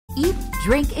Eat,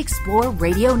 Drink, Explore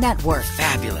Radio Network.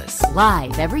 Fabulous.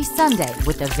 Live every Sunday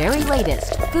with the very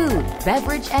latest food,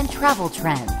 beverage, and travel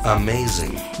trends.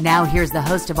 Amazing. Now here's the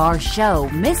host of our show,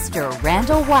 Mr.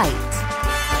 Randall White.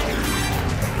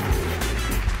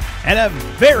 And a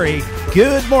very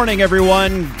good morning,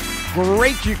 everyone.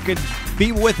 Great you could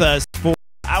be with us for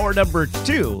hour number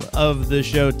 2 of the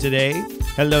show today.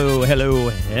 Hello, hello,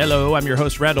 hello. I'm your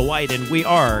host, Randall White, and we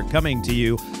are coming to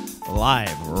you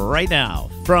live right now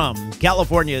from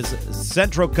California's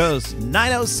Central Coast,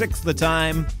 9:06 the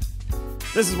time.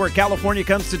 This is where California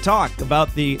comes to talk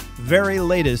about the very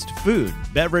latest food,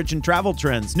 beverage, and travel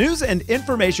trends, news and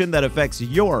information that affects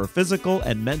your physical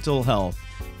and mental health,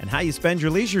 and how you spend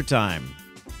your leisure time.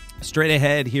 Straight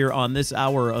ahead here on this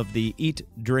hour of the Eat,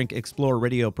 Drink, Explore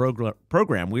radio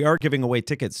program, we are giving away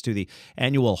tickets to the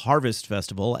annual Harvest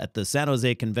Festival at the San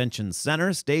Jose Convention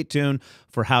Center. Stay tuned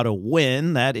for how to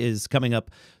win. That is coming up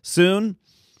soon.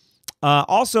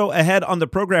 Also ahead on the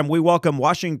program, we welcome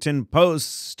Washington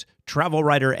Post travel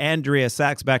writer Andrea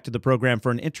Sachs back to the program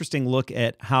for an interesting look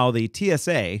at how the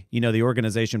TSA, the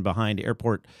organization behind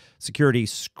airport security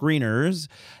screeners,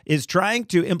 is trying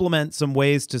to implement some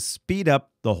ways to speed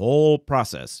up the whole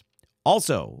process.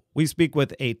 Also, we speak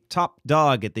with a top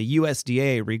dog at the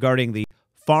USDA regarding the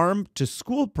Farm to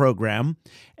School program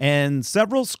and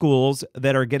several schools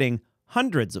that are getting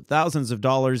hundreds of thousands of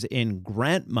dollars in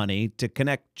grant money to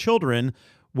connect children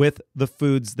with the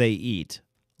foods they eat.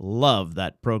 Love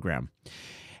that program.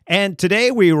 And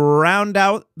today we round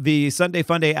out the Sunday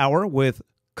Fun Day Hour with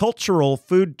cultural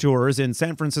food tours in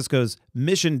San Francisco's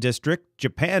Mission District,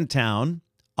 Japantown,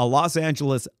 a Los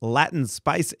Angeles Latin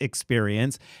spice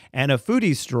experience, and a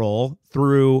foodie stroll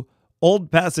through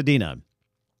Old Pasadena.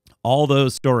 All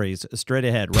those stories straight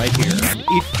ahead right here on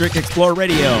Eat, Drink, Explore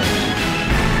Radio.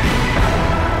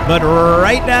 But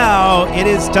right now, it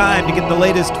is time to get the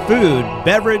latest food,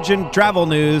 beverage, and travel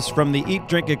news from the Eat,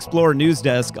 Drink, Explore news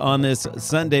desk on this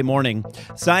Sunday morning.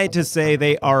 Scientists say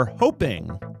they are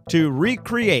hoping to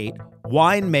recreate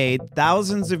wine made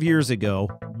thousands of years ago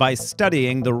by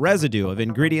studying the residue of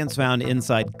ingredients found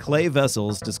inside clay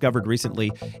vessels discovered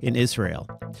recently in Israel.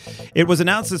 It was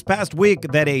announced this past week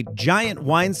that a giant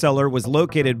wine cellar was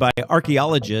located by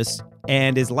archaeologists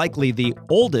and is likely the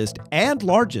oldest and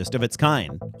largest of its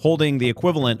kind, holding the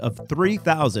equivalent of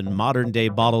 3,000 modern-day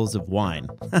bottles of wine.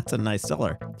 That's a nice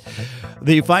cellar.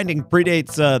 The finding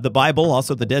predates the Bible,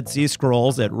 also the Dead Sea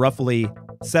Scrolls, at roughly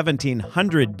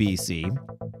 1700 BC.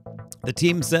 The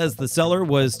team says the cellar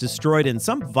was destroyed in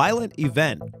some violent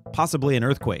event, possibly an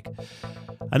earthquake.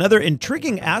 Another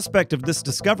intriguing aspect of this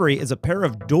discovery is a pair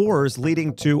of doors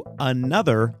leading to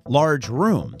another large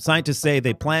room. Scientists say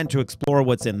they plan to explore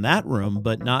what's in that room,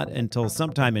 but not until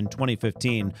sometime in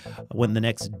 2015 when the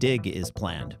next dig is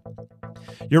planned.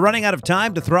 You're running out of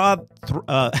time to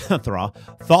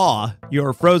thaw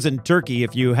your frozen turkey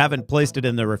if you haven't placed it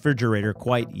in the refrigerator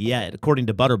quite yet. According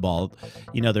to Butterball,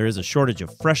 there is a shortage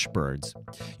of fresh birds.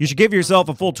 You should give yourself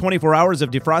a full 24 hours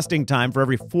of defrosting time for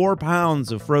every 4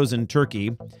 pounds of frozen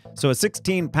turkey. So a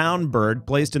 16-pound bird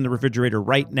placed in the refrigerator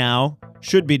right now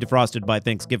should be defrosted by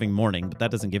Thanksgiving morning, but that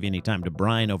doesn't give you any time to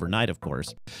brine overnight, of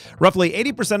course. Roughly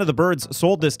 80% of the birds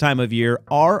sold this time of year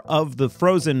are of the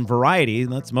frozen variety.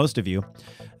 That's most of you.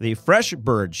 The fresh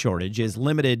bird shortage is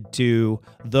limited to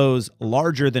those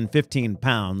larger than 15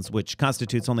 pounds, which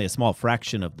constitutes only a small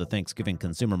fraction of the Thanksgiving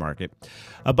consumer market.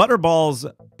 Butterball's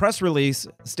press release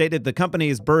stated the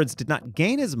company's birds did not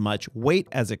gain as much weight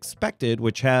as expected,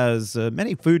 which has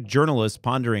many food journalists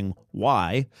pondering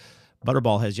why.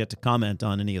 Butterball has yet to comment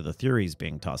on any of the theories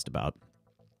being tossed about.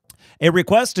 A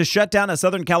request to shut down a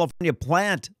Southern California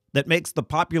plant that makes the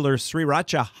popular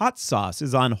sriracha hot sauce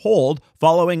is on hold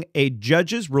following a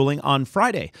judge's ruling on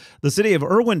Friday. The city of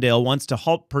Irwindale wants to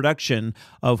halt production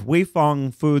of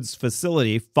Weifang Foods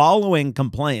facility following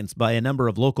complaints by a number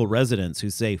of local residents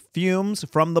who say fumes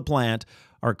from the plant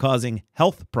are causing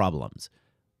health problems.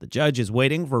 The judge is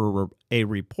waiting for a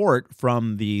report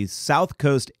from the South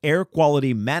Coast Air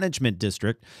Quality Management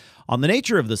District on the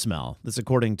nature of the smell. This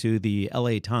according to the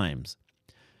LA Times.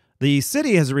 The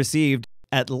city has received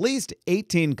at least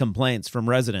 18 complaints from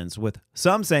residents, with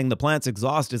some saying the plant's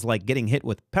exhaust is like getting hit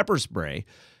with pepper spray.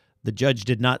 The judge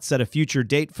did not set a future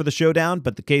date for the showdown,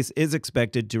 but the case is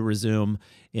expected to resume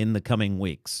in the coming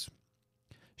weeks.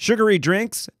 Sugary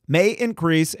drinks may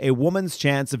increase a woman's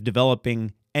chance of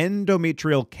developing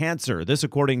endometrial cancer. This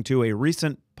according to a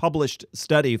recent published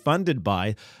study funded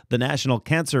by the National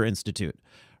Cancer Institute.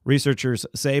 Researchers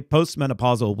say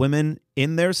postmenopausal women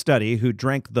in their study who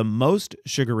drank the most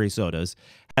sugary sodas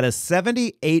had a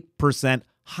 78%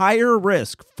 higher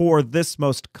risk for this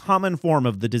most common form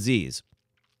of the disease.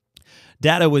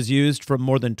 Data was used from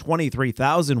more than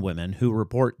 23,000 women who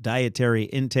report dietary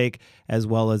intake as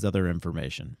well as other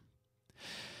information.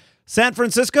 San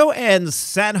Francisco and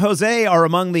San Jose are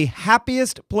among the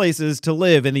happiest places to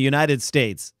live in the United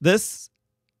States. This,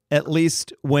 at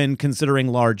least when considering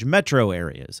large metro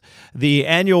areas. The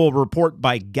annual report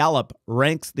by Gallup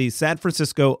ranks the San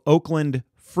Francisco, Oakland,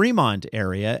 Fremont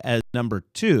area as number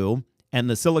 2, and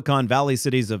the Silicon Valley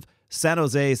cities of San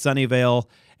Jose, Sunnyvale,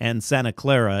 and Santa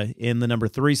Clara in the number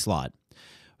 3 slot.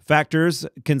 Factors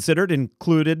considered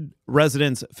included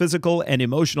residents' physical and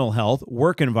emotional health,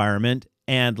 work environment,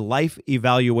 and life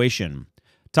evaluation.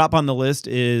 Top on the list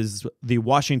is the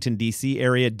Washington, D.C.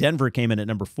 area. Denver came in at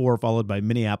number 4, followed by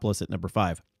Minneapolis at number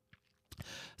 5.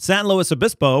 San Luis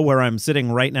Obispo, where I'm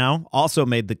sitting right now, also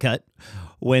made the cut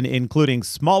when including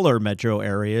smaller metro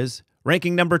areas,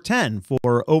 ranking number 10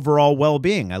 for overall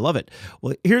well-being. I love it.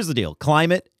 Well, here's the deal.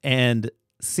 Climate and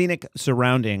scenic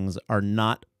surroundings are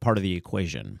not part of the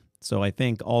equation. So I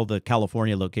think all the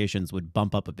California locations would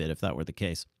bump up a bit if that were the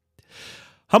case.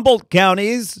 Humboldt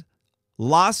County's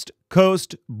Lost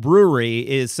Coast Brewery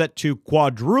is set to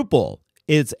quadruple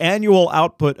its annual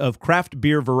output of craft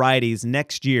beer varieties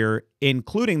next year,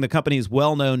 including the company's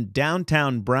well-known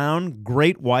Downtown Brown,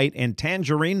 Great White, and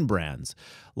Tangerine brands.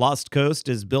 Lost Coast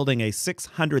is building a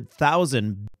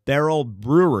 600,000-barrel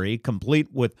brewery complete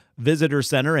with visitor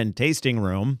center and tasting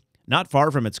room, not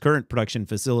far from its current production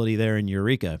facility there in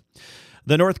Eureka.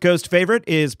 The North Coast favorite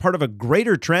is part of a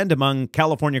greater trend among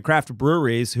California craft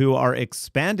breweries who are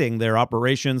expanding their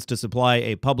operations to supply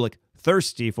a public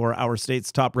thirsty for our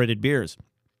state's top-rated beers.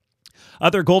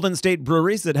 Other Golden State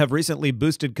breweries that have recently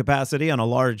boosted capacity on a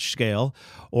large scale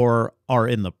or are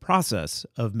in the process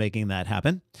of making that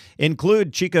happen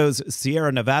include Chico's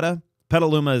Sierra Nevada,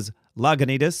 Petaluma's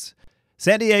Lagunitas,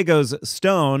 San Diego's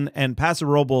Stone, and Paso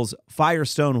Robles'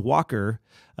 Firestone Walker.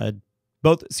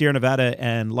 Both Sierra Nevada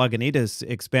and Lagunitas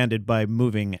expanded by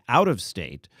moving out of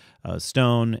state.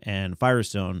 Stone and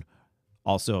Firestone,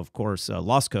 also, of course,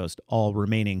 Lost Coast, all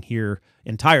remaining here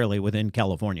entirely within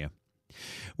California.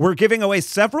 We're giving away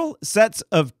several sets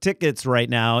of tickets right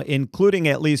now, including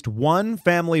at least one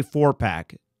family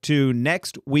 4-pack to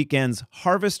next weekend's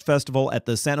Harvest Festival at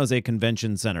the San Jose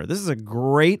Convention Center. This is a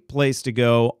great place to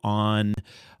go on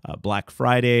Black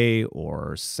Friday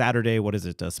or Saturday. What is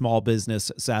it? A Small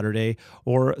Business Saturday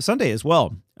or Sunday as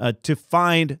well, to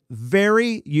find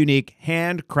very unique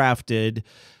handcrafted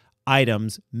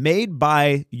items made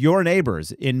by your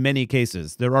neighbors in many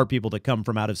cases. There are people that come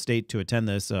from out of state to attend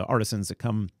this, artisans that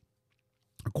come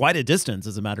quite a distance,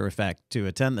 as a matter of fact, to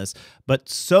attend this. But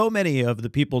so many of the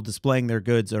people displaying their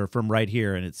goods are from right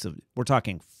here, and we're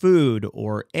talking food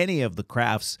or any of the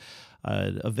crafts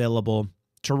available.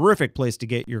 Terrific place to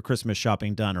get your Christmas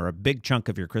shopping done, or a big chunk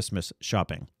of your Christmas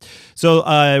shopping.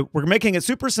 So we're making it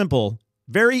super simple.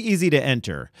 Very easy to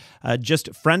enter.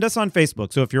 Just friend us on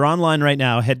Facebook. So if you're online right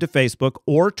now, head to Facebook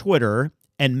or Twitter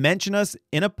and mention us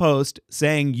in a post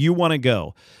saying you want to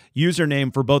go.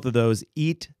 Username for both of those,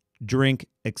 Eat, Drink,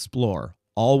 Explore.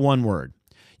 All one word.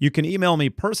 You can email me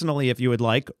personally if you would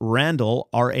like, Randall,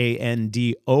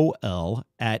 R-A-N-D-O-L,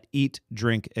 at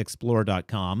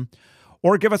eatdrinkexplore.com.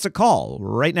 Or give us a call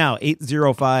right now,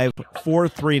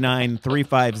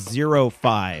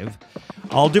 805-439-3505.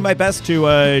 I'll do my best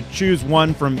to choose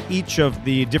one from each of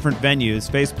the different venues,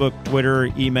 Facebook,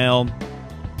 Twitter, email,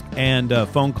 and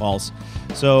phone calls.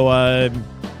 So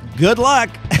good luck.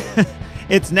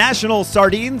 It's National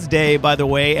Sardines Day, by the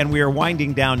way, and we are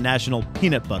winding down National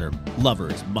Peanut Butter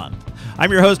Lovers Month.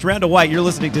 I'm your host, Randall White. You're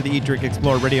listening to the Eat, Drink,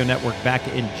 Explore Radio Network. Back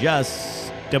in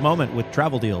just a moment with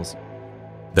travel deals.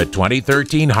 The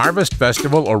 2013 Harvest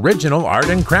Festival Original Art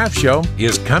and Craft Show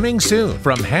is coming soon.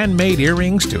 From handmade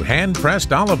earrings to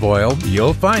hand-pressed olive oil,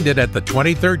 you'll find it at the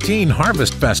 2013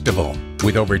 Harvest Festival.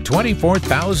 With over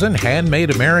 24,000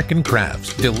 handmade American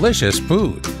crafts, delicious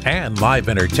food, and live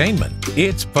entertainment,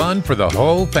 it's fun for the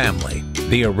whole family.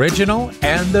 The original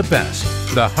and the best.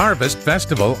 The Harvest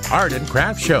Festival Art and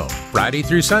Craft Show. Friday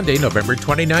through Sunday, November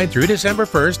 29th through December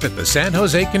 1st at the San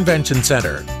Jose Convention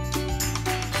Center.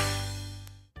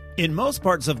 In most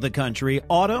parts of the country,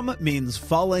 autumn means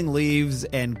falling leaves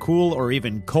and cool or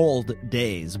even cold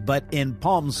days. But in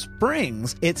Palm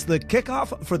Springs, it's the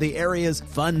kickoff for the area's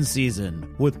fun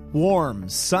season with warm,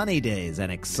 sunny days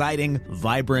and exciting,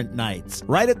 vibrant nights.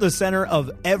 Right at the center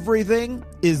of everything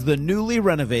is the newly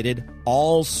renovated,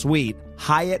 all-suite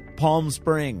Hyatt Palm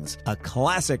Springs, a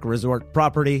classic resort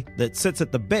property that sits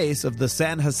at the base of the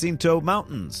San Jacinto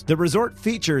Mountains. The resort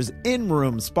features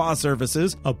in-room spa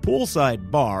services, a poolside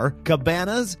bar,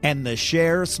 cabanas, and the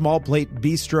Share Small Plate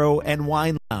Bistro and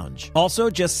Wine Lounge.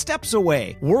 Also, just steps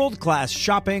away, world-class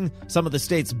shopping, some of the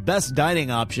state's best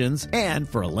dining options, and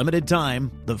for a limited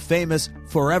time, the famous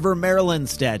Forever Maryland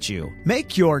statue.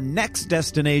 Make your next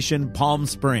destination Palm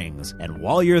Springs, and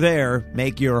while you're there,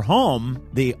 make your home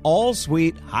the all-suite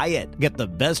Hyatt. Get the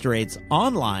best rates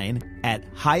online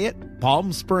at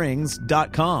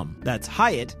HyattPalmSprings.com. That's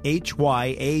Hyatt, Hyatt,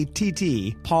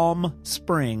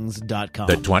 PalmSprings.com.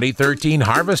 The 2013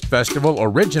 Harvest Festival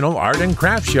Original Art and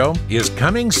Craft Show is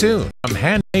coming soon. From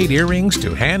handmade earrings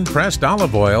to hand-pressed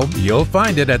olive oil, you'll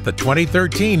find it at the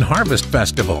 2013 Harvest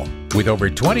Festival. With over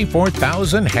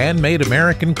 24,000 handmade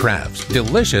American crafts,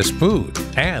 delicious food,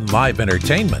 and live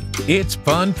entertainment, it's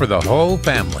fun for the whole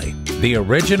family. The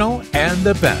original and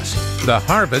the best. The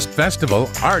Harvest Festival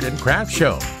Art and Craft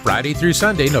Show. Friday through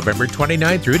Sunday, November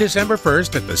 29th through December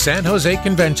 1st at the San Jose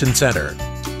Convention Center.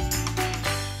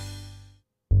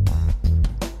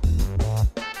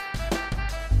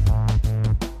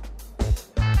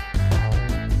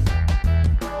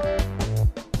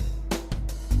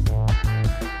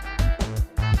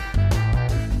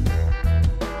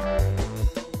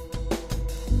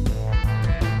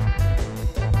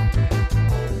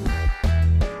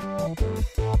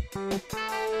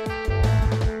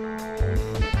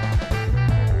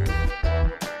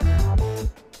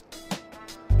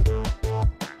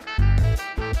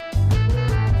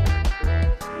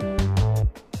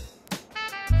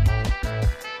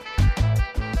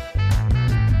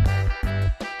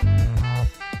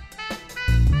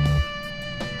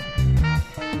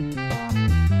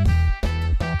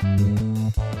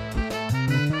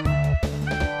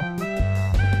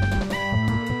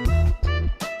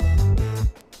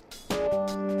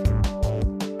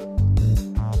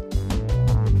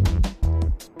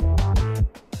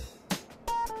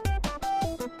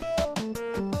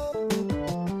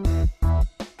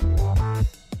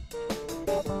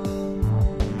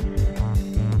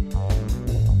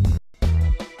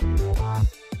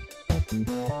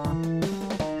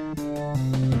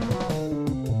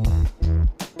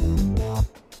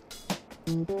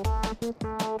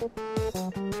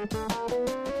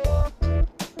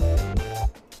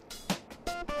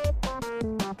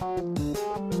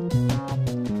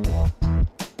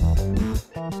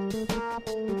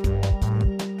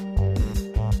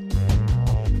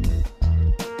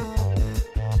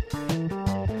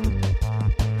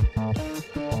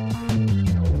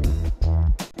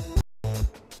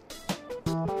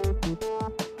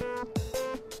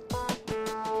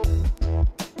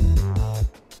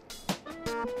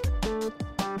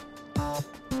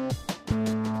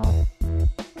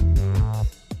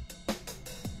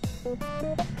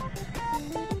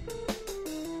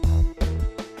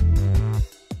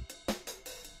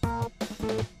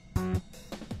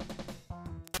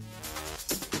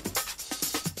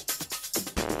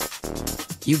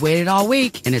 You've waited all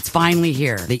week, and it's finally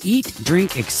here. The Eat,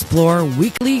 Drink, Explore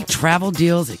Weekly Travel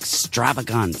Deals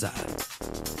Extravaganza.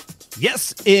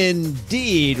 Yes,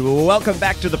 indeed. Welcome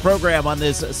back to the program on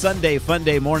this Sunday Fun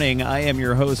Day morning. I am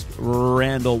your host,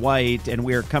 Randall White, and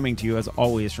we are coming to you, as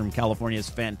always, from California's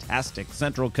fantastic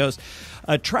Central Coast.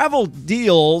 Travel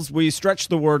deals, we stretch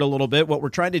the word a little bit. What we're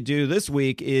trying to do this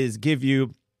week is give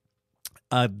you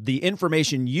the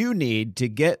information you need to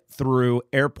get through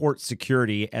airport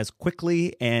security as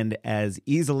quickly and as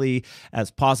easily as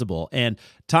possible. And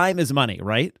time is money,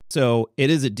 right? So it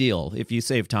is a deal if you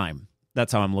save time.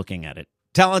 That's how I'm looking at it.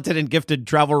 Talented and gifted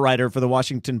travel writer for the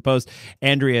Washington Post,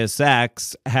 Andrea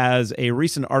Sachs, has a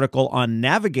recent article on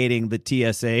navigating the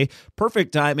TSA.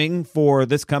 Perfect timing for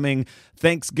this coming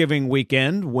Thanksgiving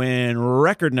weekend when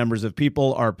record numbers of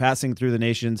people are passing through the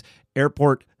nation's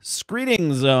airport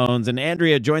screening zones. And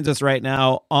Andrea joins us right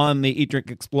now on the Eat, Drink,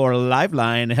 Explore live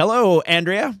line. Hello,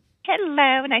 Andrea.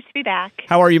 Hello. Nice to be back.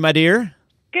 How are you, my dear?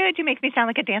 Good. You make me sound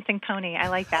like a dancing pony. I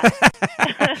like that.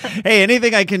 Hey,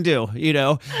 anything I can do, you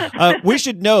know. We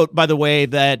should note, by the way,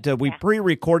 that we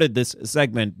pre-recorded this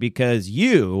segment because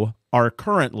you are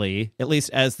currently, at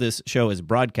least as this show is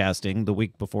broadcasting the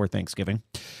week before Thanksgiving,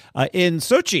 in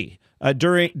Sochi.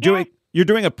 You're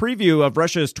doing a preview of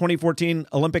Russia's 2014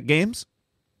 Olympic Games?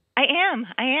 I am.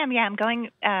 Yeah, I'm going,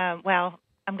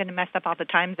 I'm going to mess up all the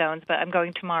time zones, but I'm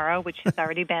going tomorrow, which has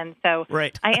already been. So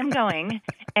right. I am going,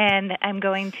 and I'm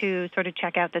going to sort of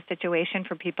check out the situation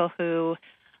for people who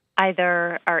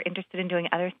either are interested in doing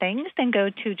other things than go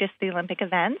to just the Olympic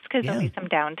events because there'll be some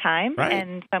downtime. Right.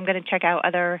 And so I'm going to check out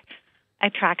other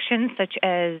attractions such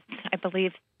as, I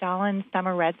believe, Stalin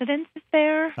Summer Residence is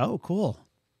there. Oh, cool.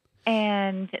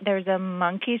 And there's a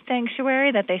monkey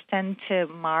sanctuary that they send to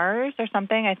Mars or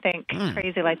something. I think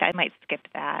crazy like that. I might skip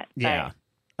that. Yeah.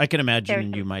 I can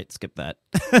imagine you might skip that.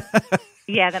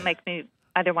 Yeah, that makes me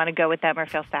either want to go with them or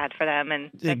feel sad for them,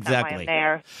 and that's exactly. not why I'm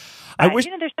there. I wish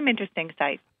there's some interesting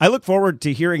sites. I look forward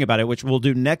to hearing about it, which we'll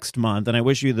do next month, and I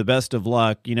wish you the best of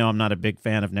luck. I'm not a big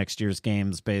fan of next year's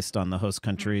games based on the host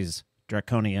country's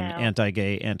draconian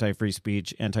anti-gay, anti-free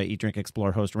speech, anti-eat, drink,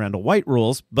 explore host Randall White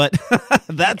rules. But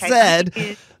that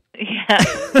said,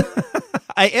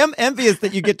 I am envious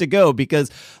that you get to go because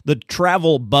the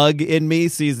travel bug in me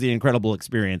sees the incredible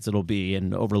experience it'll be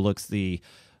and overlooks the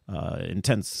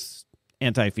intense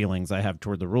anti-feelings I have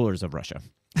toward the rulers of Russia.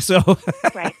 So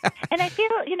right. And I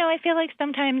feel like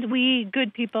sometimes we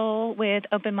good people with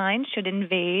open minds should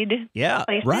invade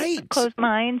places with closed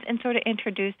minds and sort of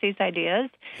introduce these ideas.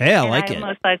 Hey, I like it.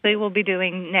 Most likely will be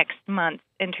doing next month's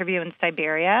interview in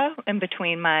Siberia in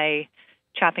between my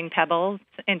chopping pebbles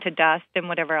into dust and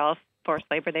whatever else forced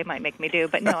labor they might make me do.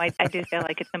 But no, I do feel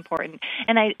like it's important.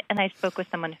 And I spoke with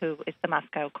someone who is the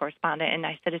Moscow correspondent, and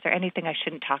I said, is there anything I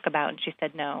shouldn't talk about? And she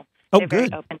said no. They're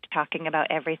very open to talking about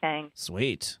everything.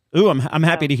 Sweet. Ooh, I'm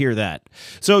happy to hear that.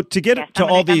 So to get to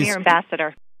all these... I'm your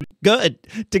ambassador. Good.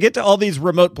 To get to all these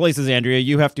remote places, Andrea,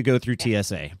 you have to go through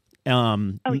TSA.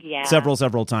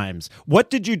 Several times. What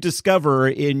did you discover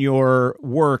in your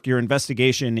work, your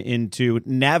investigation into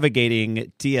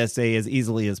navigating TSA as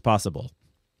easily as possible?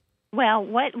 Well,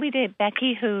 what we did,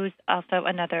 Becky, who's also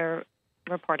another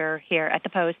reporter here at the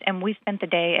Post, and we spent the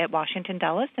day at Washington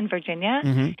Dulles in Virginia,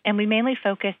 and we mainly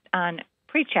focused on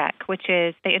PreCheck, which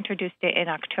is, they introduced it in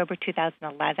October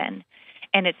 2011,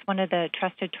 and it's one of the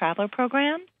trusted traveler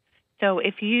programs. So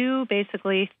if you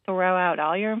basically throw out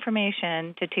all your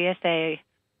information to TSA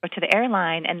or to the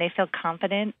airline and they feel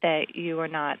confident that you are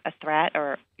not a threat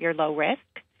or you're low risk,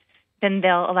 then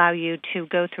they'll allow you to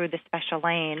go through the special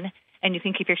lane, and you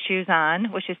can keep your shoes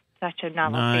on, which is such a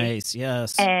novelty. Nice,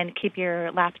 yes. And keep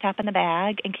your laptop in the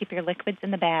bag, and keep your liquids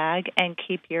in the bag, and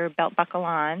keep your belt buckle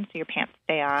on so your pants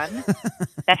stay on.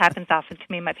 That happens often to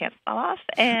me. My pants fall off.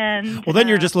 And well, then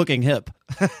you're just looking hip.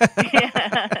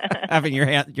 Having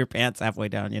your pants halfway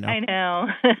down, I know.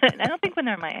 I don't think when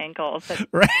they're my ankles, it's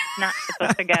not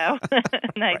supposed to go.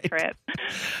 Nice trip.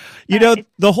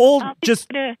 The whole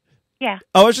just... Yeah.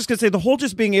 I was just going to say, the whole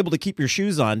just being able to keep your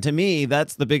shoes on, to me,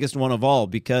 that's the biggest one of all,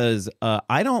 because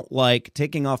I don't like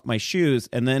taking off my shoes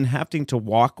and then having to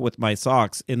walk with my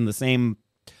socks in the same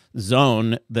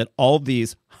zone that all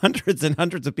these hundreds and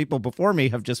hundreds of people before me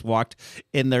have just walked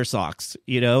in their socks.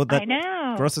 That I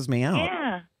know. Grosses me out.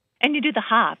 Yeah. And you do the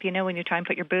hop, when you try and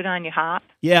put your boot on, you hop.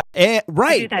 Yeah,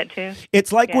 right. You do that too.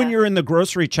 It's like when you're in the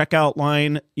grocery checkout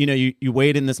line, you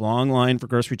wait in this long line for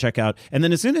grocery checkout, and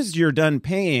then as soon as you're done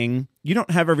paying, you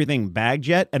don't have everything bagged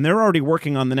yet, and they're already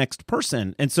working on the next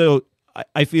person. And so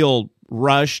I feel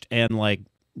rushed and like,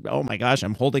 oh my gosh,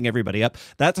 I'm holding everybody up.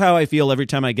 That's how I feel every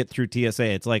time I get through TSA.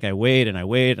 It's like I wait and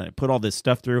I put all this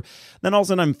stuff through. Then all of a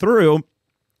sudden I'm through,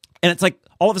 and it's like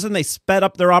all of a sudden they sped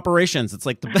up their operations. It's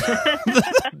like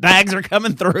the bags are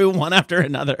coming through one after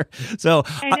another. So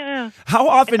I know. How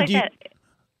often do you...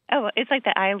 it's like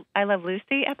the I Love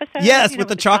Lucy episode. Yes, with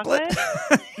the chocolate.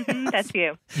 That's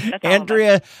you. That's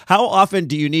Andrea, how often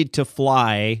do you need to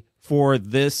fly for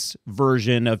this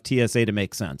version of TSA to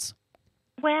make sense?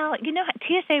 Well,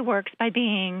 TSA works by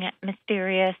being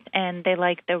mysterious, and they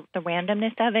like the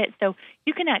randomness of it. So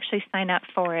you can actually sign up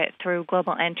for it through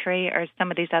Global Entry or some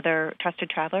of these other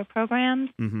trusted traveler programs.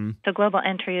 Mm-hmm. So Global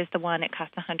Entry is the one. It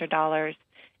costs $100,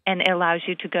 and it allows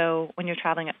you to go when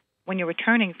you're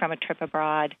returning from a trip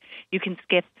abroad. You can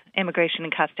skip immigration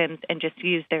and customs and just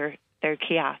use their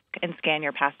kiosk and scan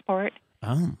your passport.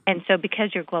 Oh. And so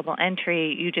because you're Global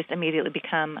Entry, you just immediately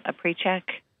become a PreCheck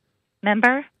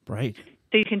member. Right.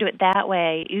 So you can do it that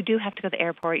way. You do have to go to the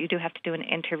airport. You do have to do an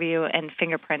interview and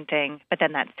fingerprinting, but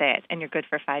then that's it, and you're good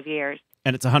for 5 years.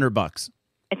 And it's $100.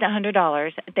 It's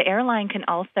 $100. The airline can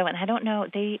also, and I don't know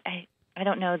I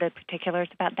don't know the particulars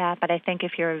about that, but I think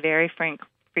if you're a very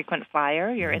frequent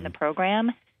flyer, you're in the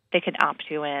program, they could opt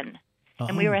you in. Oh.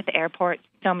 And we were at the airport.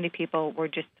 So many people were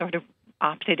just sort of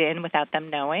opted in without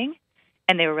them knowing,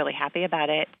 and they were really happy about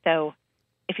it. So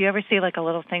if you ever see like a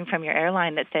little thing from your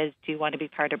airline that says, do you want to be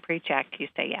part of PreCheck, you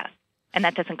say yes. And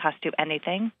that doesn't cost you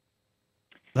anything.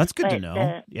 That's good to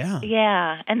know.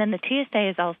 Yeah. And then the TSA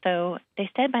is also, they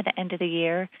said by the end of the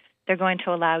year, they're going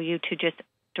to allow you to just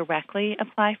directly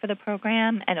apply for the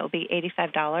program, and it will be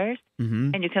 $85.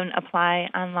 Mm-hmm. And you can apply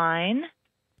online.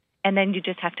 And then you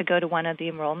just have to go to one of the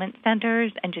enrollment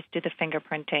centers and just do the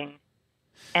fingerprinting.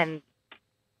 And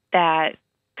that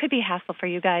could be a hassle for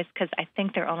you guys because I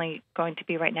think they're only going to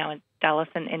be right now in Dallas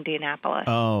and Indianapolis.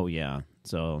 Oh, yeah.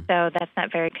 So that's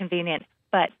not very convenient.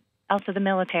 But also the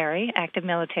military, active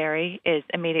military, is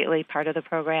immediately part of the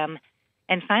program.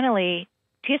 And finally,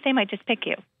 TSA might just pick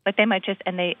you. Like they might just,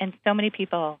 and so many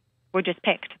people were just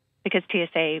picked because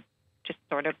TSA just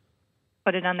sort of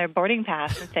put it on their boarding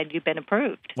pass and said, you've been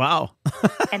approved. Wow.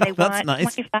 And they That's want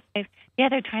nice. 25. Yeah,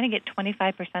 they're trying to get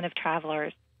 25% of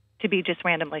travelers to be just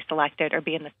randomly selected or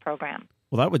be in this program.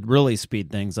 Well, that would really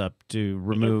speed things up to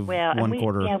remove one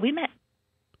quarter. Yeah, we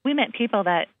met people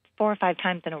that 4 or 5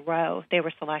 times in a row they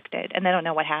were selected, and they don't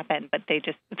know what happened, but they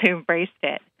embraced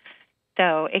it.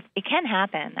 So it can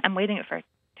happen. I'm waiting for it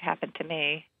to happen to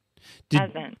me.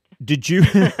 Did you?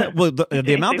 Well,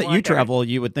 the amount that you travel,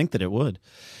 you would think that it would.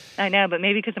 I know, but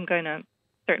maybe because I'm going to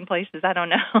certain places, I don't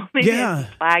know. Maybe I'm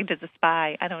flagged as a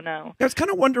spy. I don't know. I was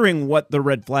kind of wondering what the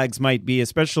red flags might be,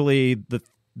 especially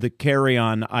the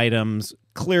carry-on items.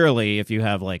 Clearly, if you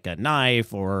have like a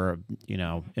knife or,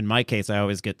 in my case, I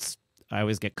always get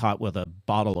caught with a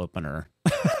bottle opener,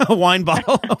 a wine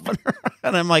bottle opener.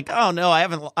 And I'm like, oh no,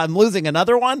 I'm losing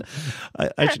another one.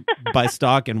 I should buy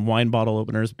stock in wine bottle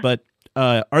openers. But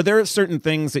are there certain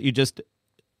things that you just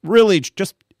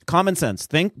common sense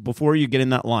think before you get in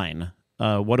that line?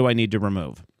 What do I need to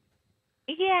remove?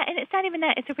 Yeah, and it's not even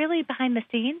that. It's really behind the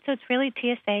scenes. So it's really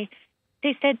TSA.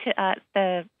 They said to us,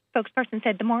 the spokesperson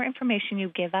said, the more information you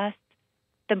give us,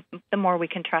 the more we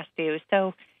can trust you.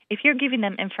 So if you're giving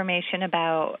them information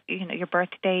about, your birth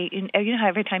date, how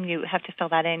every time you have to fill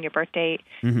that in, your birth date,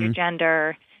 your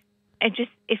gender, and just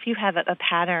if you have a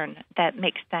pattern that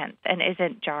makes sense and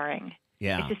isn't jarring.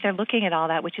 Yeah. It's just they're looking at all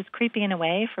that, which is creepy in a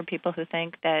way for people who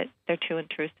think that they're too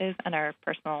intrusive in our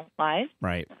personal lives.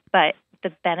 Right. But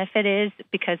the benefit is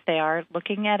because they are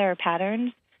looking at our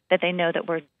patterns that they know that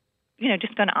we're,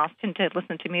 just going to Austin to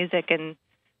listen to music and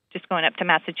just going up to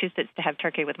Massachusetts to have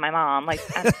turkey with my mom. Like,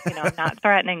 I'm not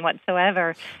threatening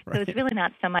whatsoever. Right. So it's really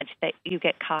not so much that you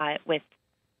get caught with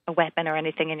a weapon or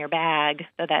anything in your bag,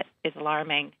 so that is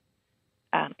alarming.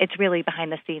 It's really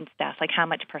behind the scenes stuff, like how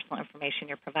much personal information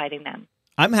you're providing them.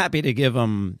 I'm happy to give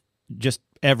them just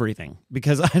everything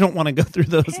because I don't want to go through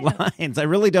those lines. I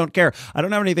really don't care. I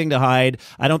don't have anything to hide.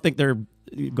 I don't think they're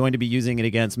going to be using it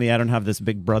against me. I don't have this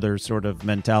big brother sort of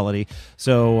mentality.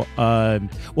 So,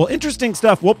 interesting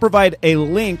stuff. We'll provide a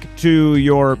link to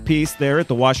your piece there at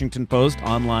the Washington Post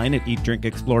online at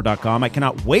eatdrinkexplore.com. I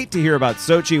cannot wait to hear about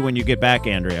Sochi when you get back,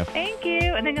 Andrea. Thank you.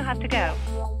 And then you'll have to go.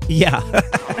 Yeah.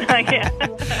 Yeah.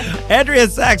 Andrea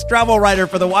Sachs, travel writer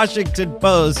for the Washington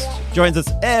Post, joins us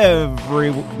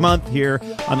every month here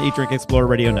on the Eat, Drink, Explore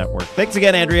Radio Network. Thanks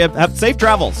again, Andrea. Have safe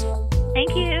travels.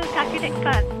 Thank you. Talk to you next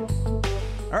month.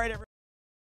 All right, everybody.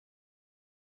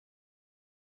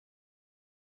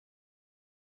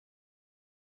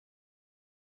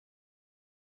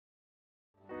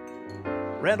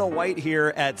 Randall White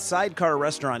here at Sidecar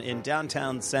Restaurant in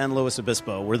downtown San Luis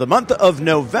Obispo, where the month of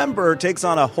November takes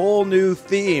on a whole new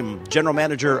theme. General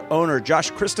Manager, owner Josh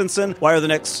Christensen, why are the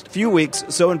next few weeks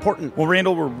so important? Well,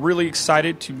 Randall, we're really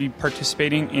excited to be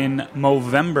participating in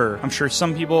Movember. I'm sure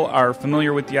some people are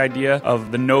familiar with the idea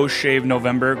of the No Shave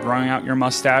November, growing out your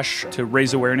mustache to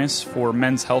raise awareness for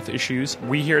men's health issues.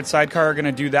 We here at Sidecar are going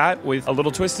to do that with a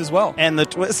little twist as well. And the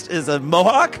twist is a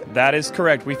mohawk? That is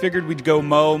correct. We figured we'd go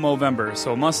Movember.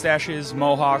 So mustaches,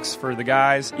 mohawks for the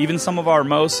guys. Even some of our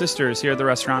Mo sisters here at the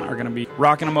restaurant are going to be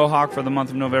rocking a mohawk for the month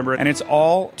of November. And it's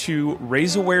all to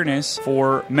raise awareness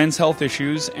for men's health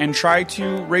issues and try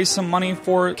to raise some money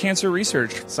for cancer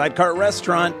research. Sidecar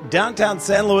Restaurant, downtown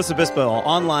San Luis Obispo.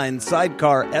 Online,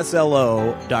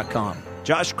 sidecarslo.com.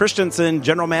 Josh Christensen,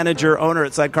 General Manager, owner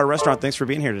at Sidecar Restaurant. Thanks for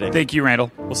being here today. Thank you,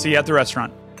 Randall. We'll see you at the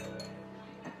restaurant.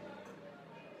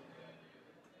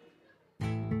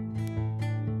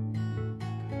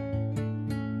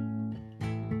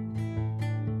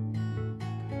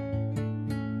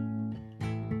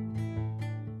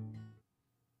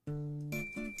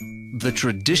 The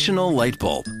traditional light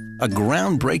bulb, a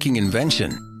groundbreaking invention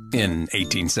in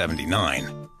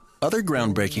 1879. Other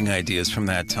groundbreaking ideas from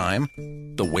that time,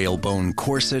 the whalebone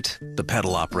corset, the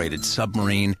pedal-operated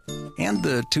submarine, and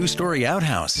the two-story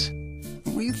outhouse.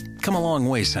 We've come a long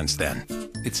way since then.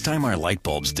 It's time our light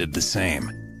bulbs did the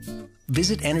same.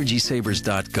 Visit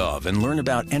EnergySavers.gov and learn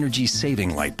about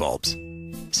energy-saving light bulbs.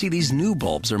 See, these new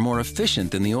bulbs are more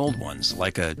efficient than the old ones,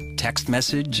 like a text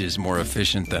message is more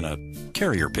efficient than a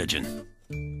carrier pigeon.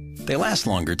 They last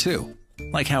longer, too,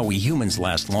 like how we humans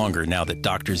last longer now that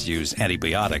doctors use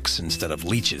antibiotics instead of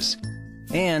leeches.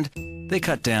 And they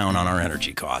cut down on our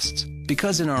energy costs,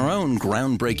 because in our own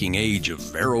groundbreaking age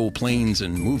of aeroplanes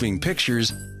and moving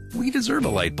pictures, We deserve a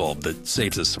light bulb that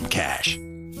saves us some cash.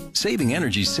 Saving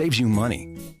energy saves you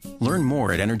money. Learn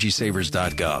more at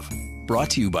EnergySavers.gov. Brought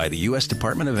to you by the U.S.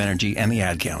 Department of Energy and the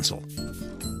Ad Council.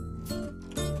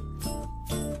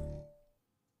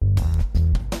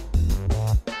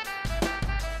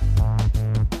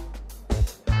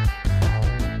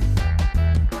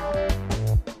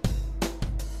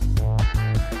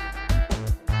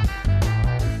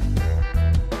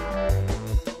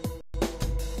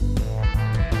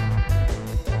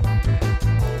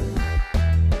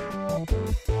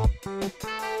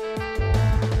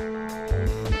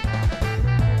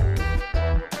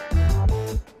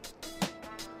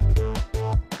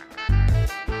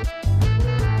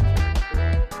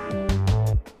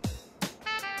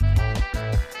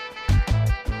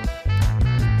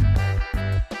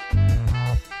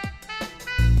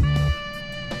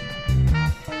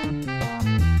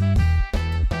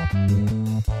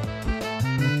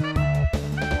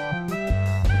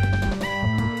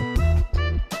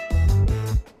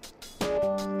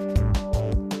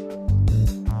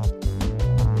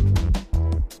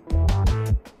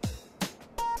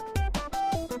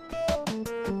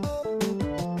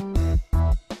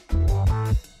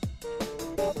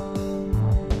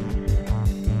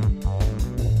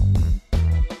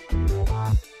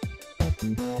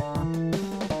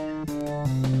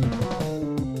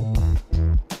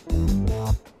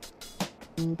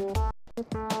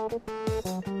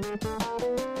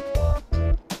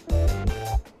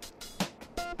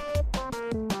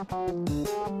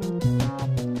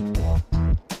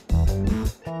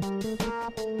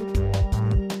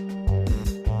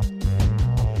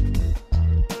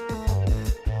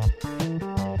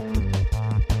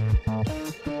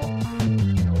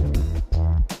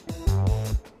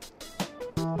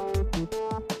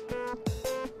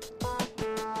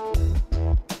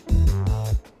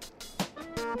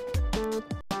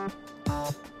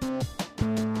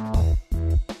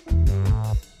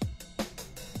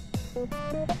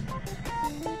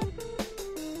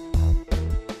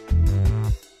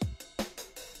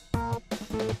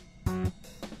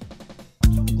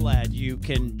 Glad you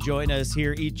can join us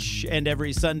here each and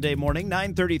every Sunday morning,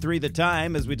 9:33 the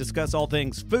time, as we discuss all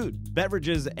things food,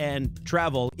 beverages, and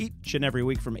travel each and every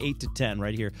week from 8 to 10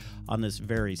 right here on this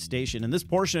very station. And this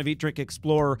portion of Eat, Drink,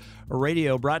 Explore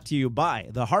Radio brought to you by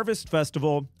the Harvest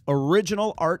Festival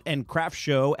Original Art and Craft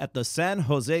Show at the San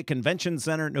Jose Convention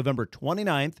Center, November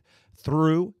 29th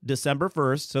through December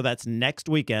 1st. So that's next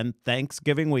weekend,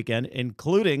 Thanksgiving weekend,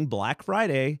 including Black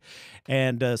Friday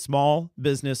and Small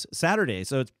Business Saturday.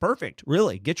 So it's perfect,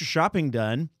 really. Get your shopping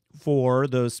done for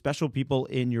those special people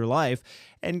in your life,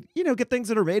 and get things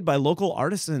that are made by local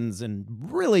artisans and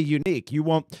really unique. You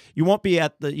won't be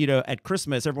at the at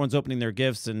Christmas, everyone's opening their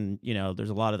gifts, and there's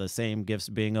a lot of the same gifts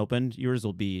being opened. Yours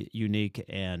will be unique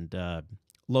and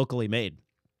locally made.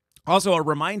 Also, a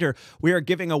reminder, we are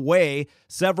giving away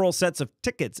several sets of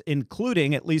tickets,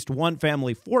 including at least one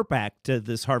family 4-pack to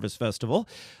this Harvest Festival.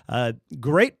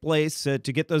 Great place to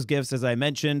get those gifts, as I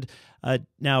mentioned.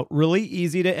 Now, really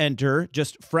easy to enter.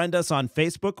 Just friend us on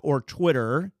Facebook or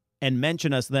Twitter and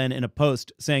mention us then in a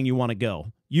post saying you want to go.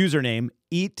 Username,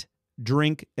 Eat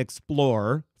Drink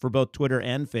Explore, for both Twitter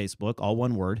and Facebook, all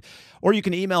one word. Or you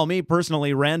can email me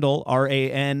personally, Randall,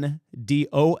 Randol,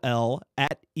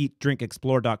 at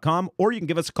eatdrinkexplore.com. Or you can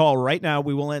give us a call right now.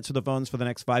 We will answer the phones for the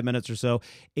next 5 minutes or so,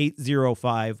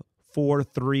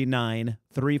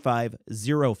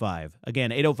 805-439-3505.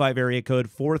 Again, 805 area code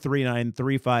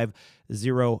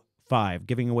 439-3505.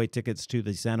 Giving away tickets to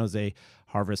the San Jose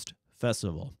Harvest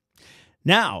Festival.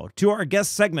 Now, to our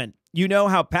guest segment. You know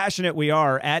how passionate we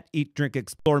are at Eat, Drink,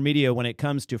 Explore Media when it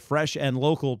comes to fresh and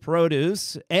local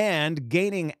produce and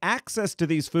gaining access to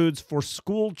these foods for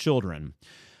school children.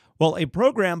 Well, a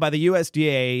program by the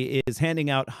USDA is handing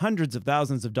out hundreds of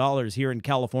thousands of dollars here in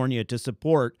California to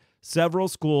support several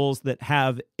schools that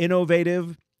have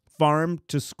innovative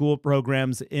farm-to-school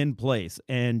programs in place.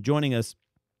 And joining us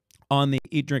on the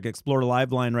Eat, Drink, Explore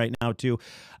live line right now to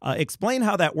explain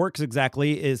how that works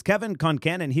exactly is Kevin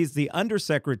Concanon. He's the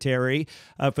Undersecretary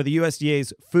for the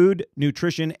USDA's Food,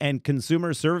 Nutrition, and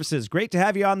Consumer Services. Great to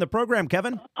have you on the program,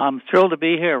 Kevin. I'm thrilled to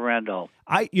be here, Randall.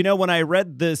 When I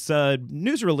read this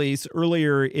news release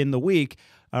earlier in the week,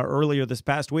 earlier this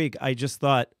past week, I just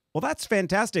thought, well, that's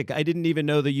fantastic. I didn't even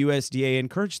know the USDA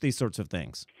encouraged these sorts of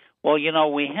things. Well,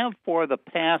 we have for the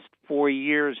past 4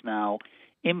 years now.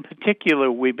 In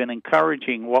particular, we've been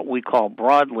encouraging what we call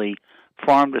broadly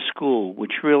farm to school,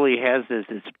 which really has as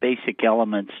its basic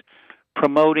elements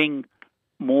promoting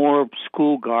more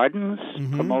school gardens,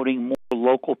 promoting more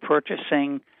local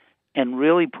purchasing, and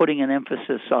really putting an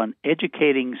emphasis on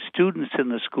educating students in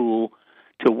the school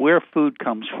to where food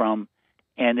comes from,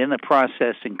 and in the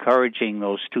process encouraging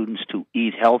those students to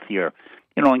eat healthier.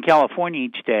 You know, in California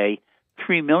each day,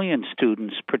 3 million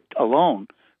students alone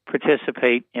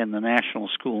participate in the National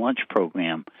School Lunch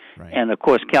Program. Right. And, of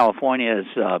course, California is,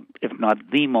 if not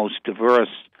the most diverse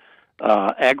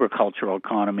agricultural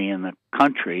economy in the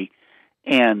country,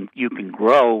 and you can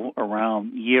grow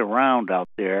around year-round out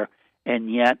there,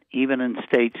 and yet even in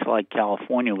states like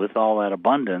California with all that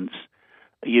abundance,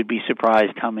 you'd be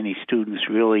surprised how many students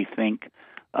really think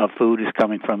food is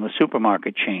coming from the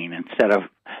supermarket chain instead of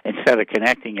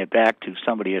connecting it back to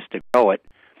somebody has to grow it.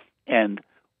 And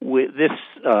with this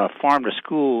Farm to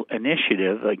School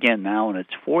initiative, again now in its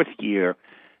fourth year,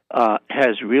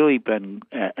 has really been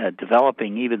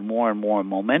developing even more and more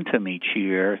momentum each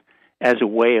year as a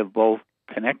way of both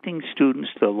connecting students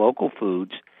to local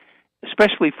foods,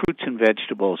 especially fruits and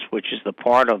vegetables, which is the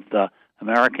part of the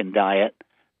American diet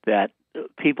that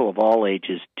people of all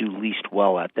ages do least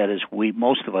well at. That is,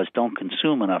 most of us don't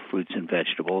consume enough fruits and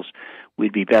vegetables.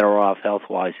 We'd be better off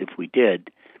health-wise if we did.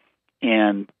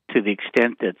 And to the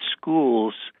extent that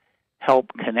schools help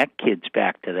connect kids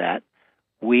back to that,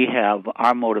 we have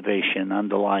our motivation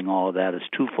underlying all of that is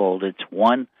twofold. It's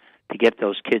one, to get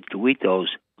those kids to eat those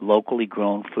locally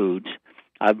grown foods.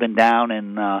 I've been down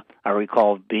and I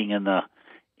recall being in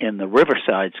the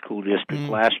Riverside School District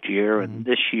last year, and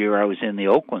this year I was in the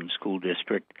Oakland School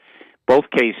District. Both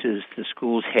cases, the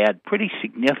schools had pretty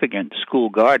significant school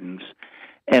gardens,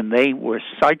 and they were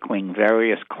cycling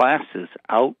various classes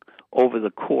out over the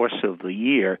course of the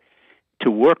year to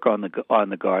work on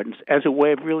the gardens as a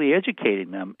way of really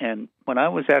educating them. And when I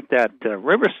was at that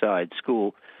Riverside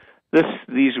School,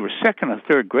 these were second and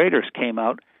third graders came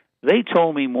out. They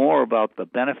told me more about the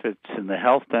benefits and the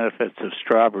health benefits of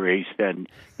strawberries than,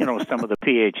 some of the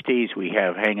PhDs we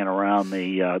have hanging around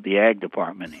the ag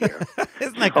department here.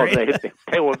 Isn't that great?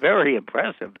 They were very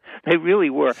impressive. They really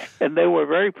were, and they were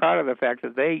very proud of the fact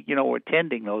that they, were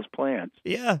tending those plants.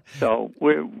 Yeah. So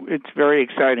it's very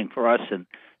exciting for us, and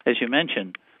as you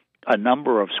mentioned, a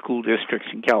number of school districts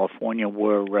in California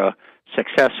were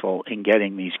successful in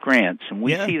getting these grants, and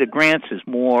we see the grants as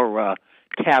more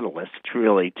catalysts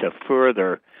really to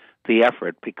further the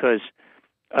effort, because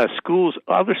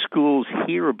other schools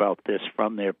hear about this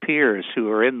from their peers who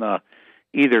are in the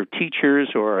either teachers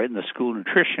or in the school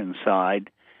nutrition side,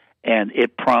 and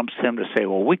it prompts them to say,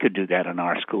 well, we could do that in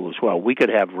our school as well. We could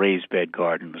have raised bed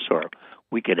gardens, or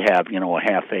we could have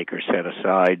a half-acre set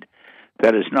aside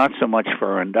that is not so much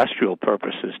for industrial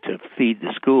purposes to feed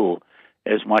the school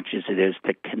as much as it is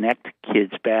to connect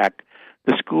kids back.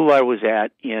 The school I was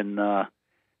at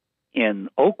in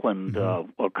Oakland a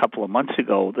couple of months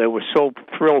ago, they were so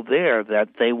thrilled there that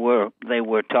they were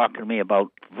talking to me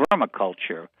about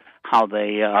vermiculture, how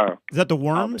they are. Is that the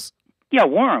worms?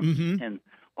 Worms, and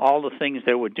all the things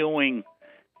they were doing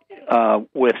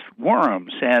with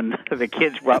worms. And the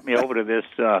kids brought me over to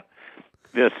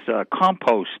this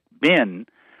compost bin,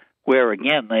 where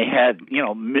again they had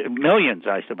millions,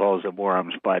 I suppose, of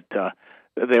worms, but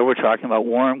they were talking about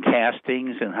worm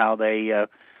castings and how they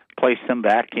place them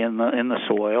back in the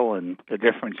soil and the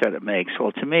difference that it makes.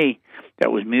 Well, to me,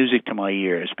 that was music to my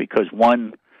ears, because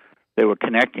one, they were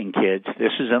connecting kids.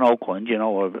 This is in Oakland,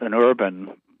 an urban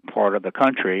part of the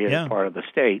country, part of the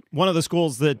state. One of the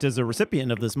schools that is a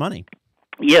recipient of this money.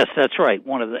 Yes, that's right.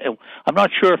 I'm not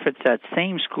sure if it's that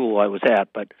same school I was at,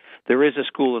 but there is a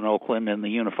school in Oakland in the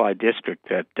Unified District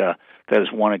that has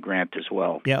won a grant as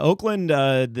well. Yeah, Oakland,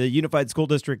 the Unified School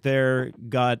District there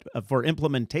got, for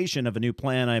implementation of a new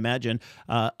plan, I imagine,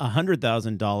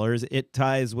 $100,000. It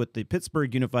ties with the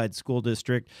Pittsburgh Unified School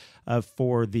District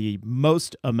for the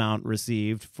most amount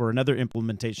received for another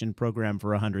implementation program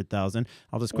for $100,000.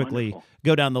 I'll just quickly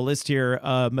go down the list here.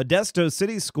 Modesto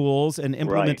City Schools, an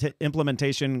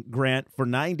implementation grant for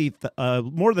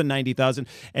more than $90,000.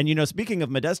 And speaking of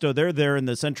Modesto, they're there in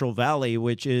the Central Valley,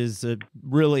 which is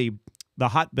really the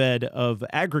hotbed of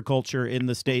agriculture in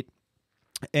the state.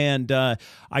 And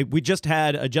we just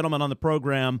had a gentleman on the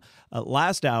program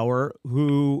last hour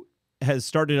who has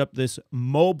started up this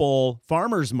mobile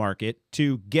farmers market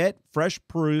to get fresh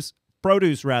produce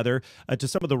to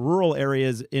some of the rural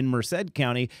areas in Merced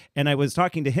County. And I was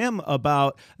talking to him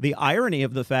about the irony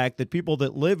of the fact that people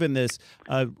that live in this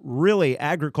really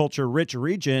agriculture-rich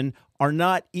region are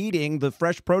not eating the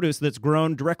fresh produce that's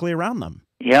grown directly around them.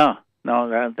 Yeah. No,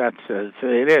 it is.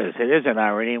 It is an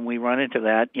irony, and we run into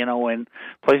that, in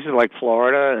places like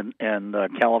Florida and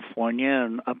California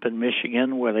and up in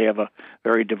Michigan, where they have a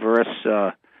very diverse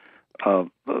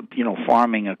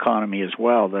farming economy as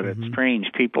well, that it's strange.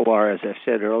 People are, as I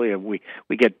said earlier, we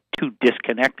get too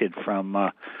disconnected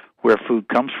from where food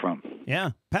comes from.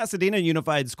 Yeah. Pasadena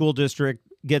Unified School District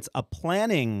gets a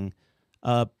planning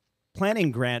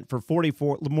grant for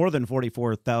more than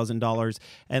 $44,000.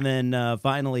 And then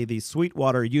finally, the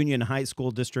Sweetwater Union High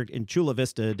School District in Chula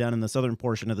Vista down in the southern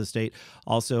portion of the state,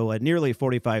 also nearly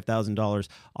 $45,000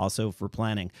 also for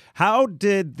planning. How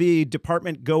did the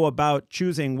department go about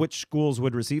choosing which schools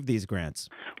would receive these grants?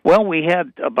 Well, we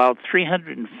had about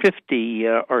 350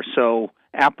 or so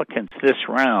applicants this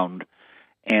round,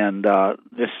 and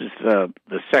this is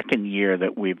the second year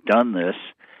that we've done this.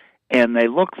 And they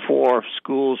looked for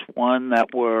schools, one,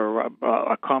 that were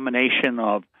a combination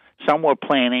of some were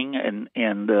planning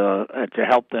and to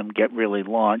help them get really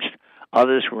launched.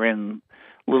 Others were a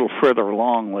little further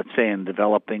along, let's say, in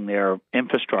developing their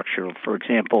infrastructure. For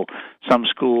example, some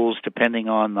schools, depending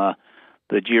on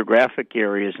the geographic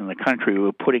areas in the country,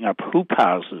 were putting up hoop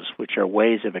houses, which are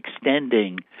ways of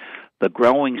extending the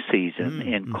growing season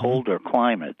in colder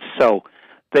climates. So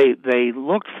they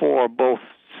looked for both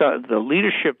the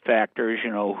leadership factors,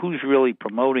 who's really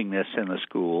promoting this in the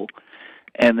school,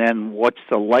 and then what's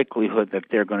the likelihood that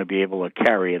they're going to be able to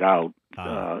carry it out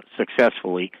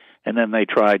successfully, and then they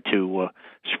tried to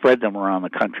spread them around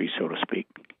the country, so to speak.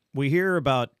 We hear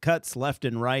about cuts left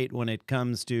and right when it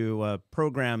comes to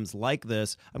programs like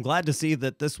this. I'm glad to see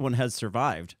that this one has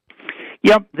survived.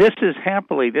 Yep, this is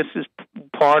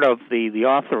part of the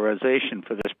authorization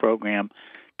for this program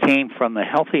came from the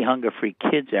Healthy Hunger-Free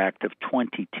Kids Act of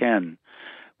 2010,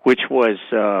 which was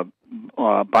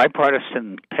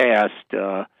bipartisan passed,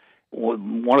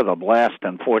 one of the last,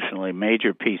 unfortunately,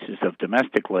 major pieces of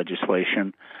domestic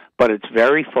legislation, but it's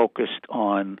very focused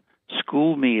on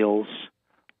school meals,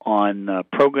 on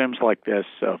programs like this,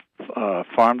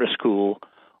 farm to school,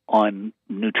 on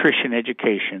nutrition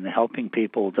education, helping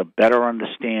people to better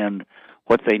understand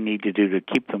what they need to do to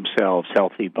keep themselves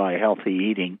healthy by healthy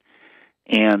eating,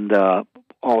 and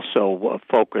also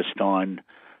focused on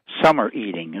summer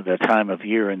eating, the time of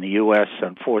year in the U.S.,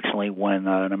 unfortunately, when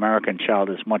an American child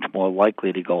is much more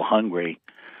likely to go hungry,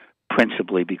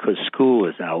 principally because school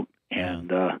is out,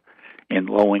 and in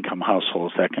low-income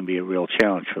households, that can be a real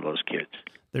challenge for those kids.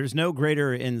 There's no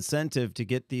greater incentive to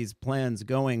get these plans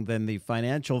going than the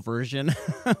financial version,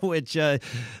 which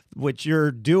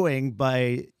you're doing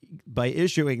by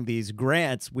issuing these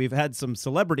grants. We've had some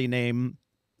celebrity name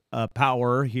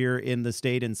power here in the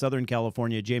state in Southern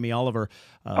California. Jamie Oliver,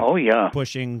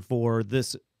 pushing for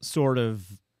this sort of,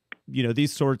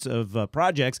 these sorts of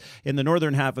projects. In the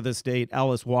northern half of the state,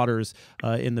 Alice Waters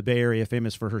in the Bay Area,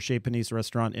 famous for her Chez Panisse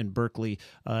restaurant in Berkeley.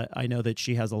 I know that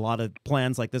she has a lot of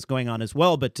plans like this going on as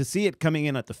well, but to see it coming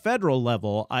in at the federal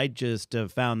level, I just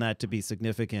found that to be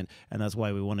significant, and that's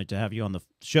why we wanted to have you on the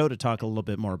show to talk a little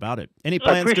bit more about it. Any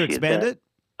plans to expand it?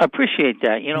 I appreciate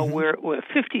that. We're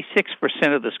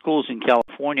 56% of the schools in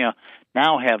California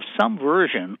now have some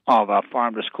version of a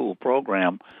farm-to-school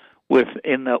program. We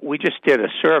just did a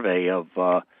survey of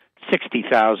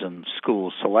 60,000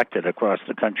 schools selected across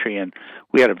the country, and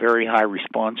we had a very high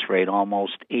response rate.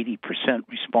 Almost 80%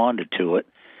 responded to it.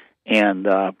 And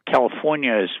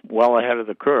California is well ahead of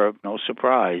the curve, no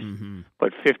surprise.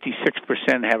 But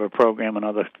 56% have a program,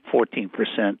 another 14%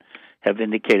 have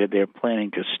indicated they're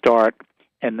planning to start.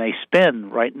 And they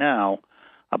spend right now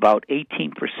about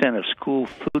 18% of school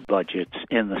food budgets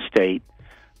in the state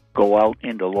go out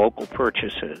into local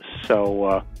purchases.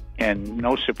 So, and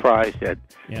no surprise that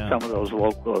some of those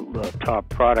local top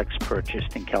products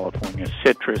purchased in California: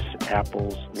 citrus,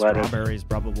 apples, lettuce, strawberries,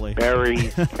 probably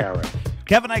berries, carrots.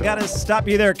 Kevin, I got to stop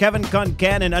you there. Kevin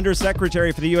Concanon,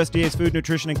 Undersecretary for the USDA's Food,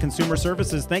 Nutrition, and Consumer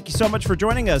Services. Thank you so much for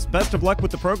joining us. Best of luck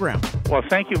with the program. Well,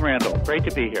 thank you, Randall. Great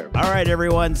to be here. All right,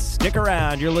 everyone, stick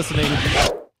around. You're listening.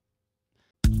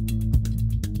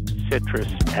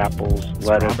 Citrus, apples,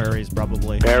 lettuce, strawberries,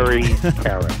 probably berries,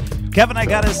 carrots. Kevin, I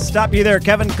got to stop you there.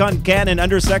 Kevin Concanon,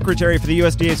 Undersecretary for the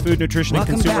USDA's Food, Nutrition, and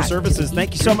Consumer Services.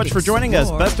 Thank you so much for joining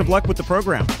us. Best of luck with the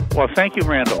program. Well, thank you,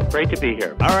 Randall. Great to be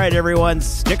here. All right, everyone,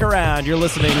 stick around. You're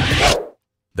listening.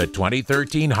 The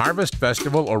 2013 Harvest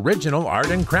Festival Original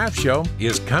Art and Craft Show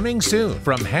is coming soon.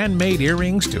 From handmade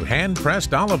earrings to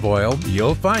hand-pressed olive oil,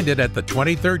 you'll find it at the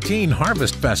 2013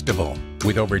 Harvest Festival.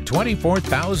 With over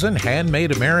 24,000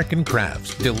 handmade American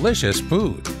crafts, delicious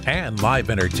food, and live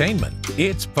entertainment,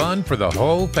 it's fun for the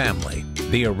whole family.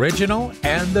 The original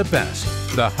and the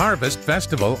best. The Harvest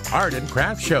Festival Art and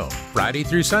Craft Show. Friday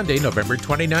through Sunday, November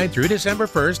 29th through December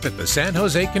 1st at the San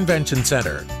Jose Convention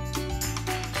Center.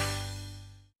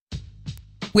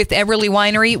 With Everly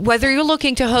Winery, whether you're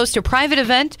looking to host a private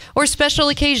event or special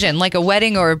occasion like a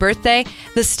wedding or a birthday,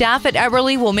 the staff at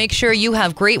Everly will make sure you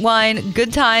have great wine,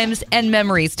 good times, and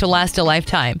memories to last a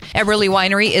lifetime. Everly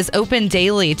Winery is open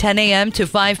daily, 10 a.m. to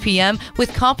 5 p.m.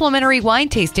 with complimentary wine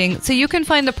tasting so you can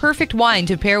find the perfect wine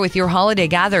to pair with your holiday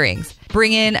gatherings.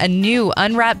 Bring in a new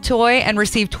unwrapped toy and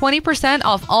receive 20%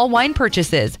 off all wine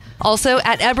purchases. Also,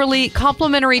 at Everly,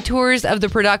 complimentary tours of the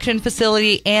production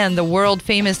facility and the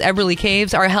world-famous Everly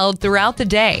Caves are held throughout the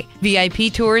day.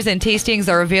 VIP tours and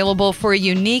tastings are available for a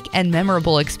unique and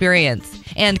memorable experience.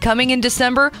 And coming in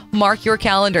December, mark your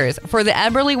calendars for the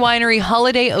Everly Winery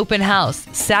Holiday Open House,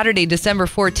 Saturday, December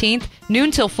 14th,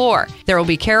 noon till 4. There will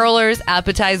be carolers,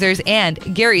 appetizers,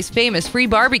 and Gary's famous free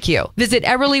barbecue. Visit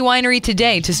Everly Winery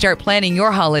today to start planning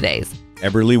your holidays.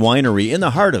 Everly Winery in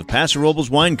the heart of Paso Robles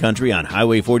wine country on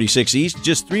Highway 46 East,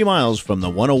 just 3 miles from the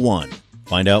 101.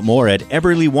 Find out more at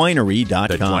EverlyWinery.com.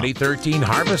 The 2013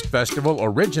 Harvest Festival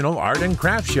Original Art and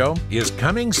Craft Show is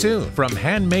coming soon. From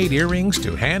handmade earrings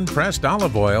to hand-pressed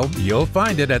olive oil, you'll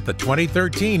find it at the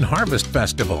 2013 Harvest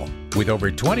Festival. With over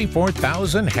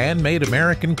 24,000 handmade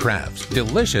American crafts,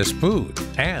 delicious food,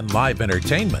 and live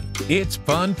entertainment, it's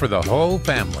fun for the whole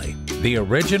family. The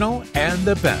original and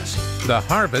the best. The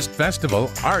Harvest Festival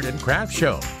Art and Craft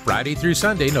Show, Friday through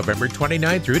Sunday, November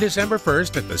 29th through December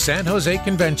 1st at the San Jose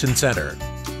Convention Center.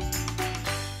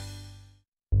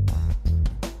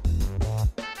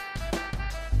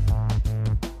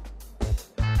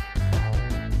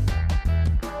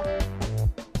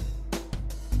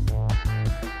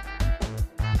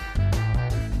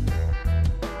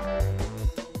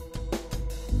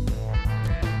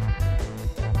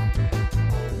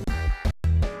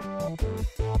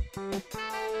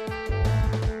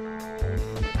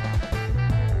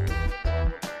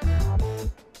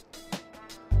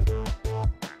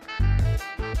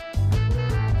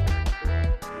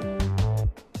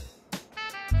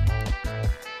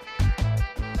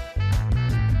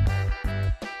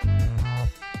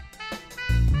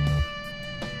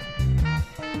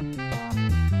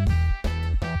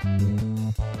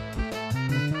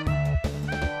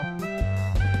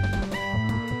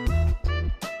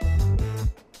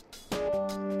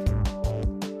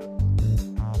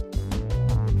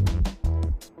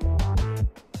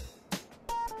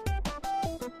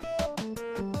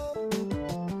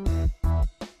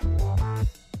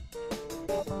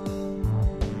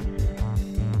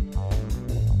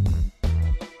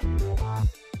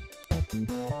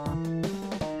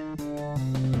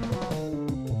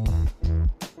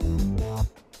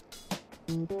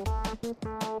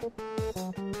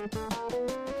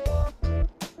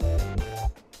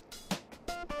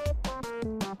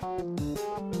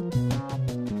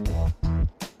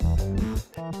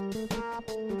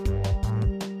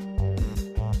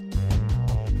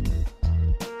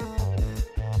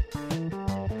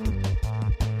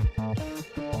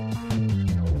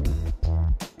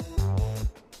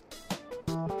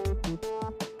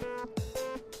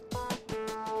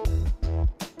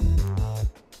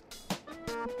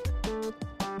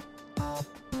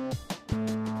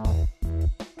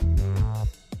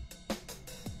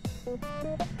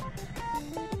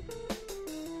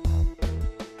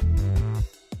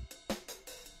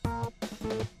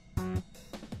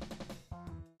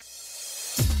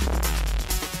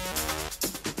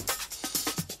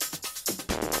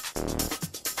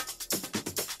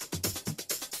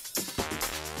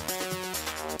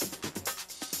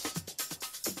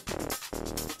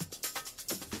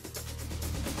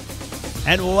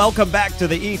 And welcome back to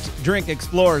the Eat, Drink,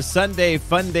 Explore Sunday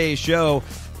Fun Day Show.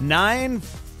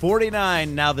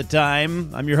 9:49 now the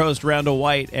time. I'm your host, Randall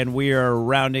White, and we are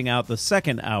rounding out the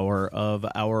second hour of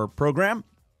our program.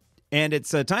 And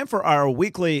it's time for our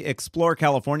weekly Explore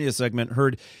California segment,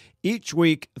 heard each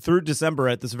week through December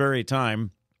at this very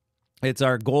time. It's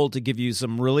our goal to give you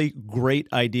some really great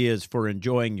ideas for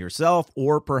enjoying yourself,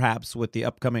 or perhaps with the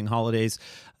upcoming holidays,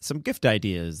 some gift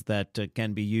ideas that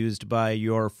can be used by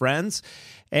your friends.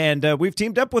 And we've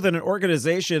teamed up with an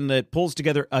organization that pulls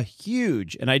together a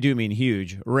huge, and I do mean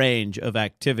huge, range of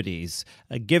activities,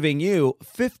 giving you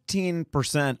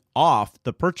 15% off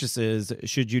the purchases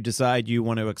should you decide you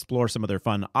want to explore some of their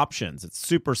fun options. It's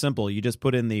super simple. You just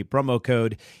put in the promo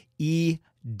code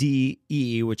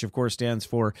EDE, which of course stands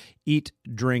for Eat,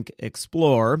 Drink,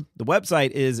 Explore. The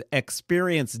website is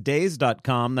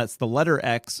experiencedays.com. That's the letter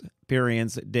X,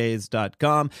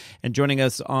 experiencedays.com. And joining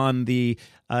us on the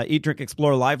Eat, Drink,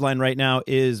 Explore live line right now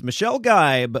is Michelle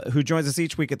Geib, who joins us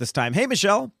each week at this time. Hey,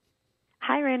 Michelle.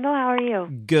 Hi, Randall. How are you?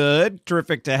 Good.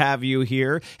 Terrific to have you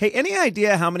here. Hey, any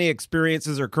idea how many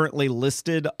experiences are currently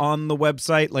listed on the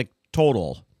website, like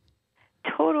total?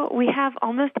 We have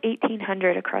almost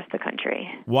 1,800 across the country.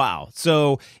 Wow.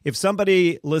 So if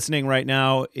somebody listening right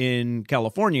now in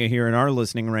California here in our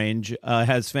listening range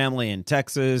has family in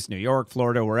Texas, New York,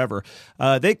 Florida, wherever,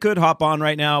 they could hop on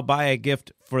right now, buy a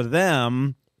gift for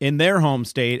them in their home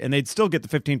state, and they'd still get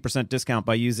the 15% discount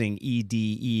by using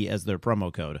EDE as their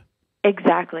promo code.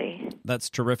 Exactly. That's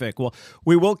terrific. Well,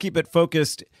 we will keep it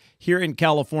focused here in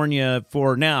California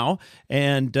for now.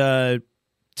 And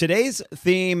today's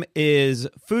theme is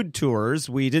food tours.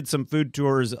 We did some food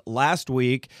tours last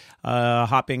week,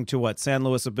 hopping to San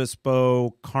Luis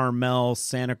Obispo, Carmel,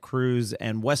 Santa Cruz,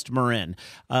 and West Marin.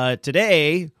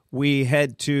 Today, we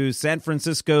head to San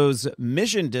Francisco's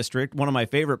Mission District, one of my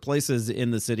favorite places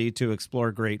in the city to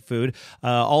explore great food.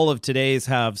 All of today's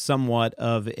have somewhat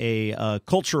of a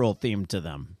cultural theme to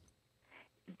them.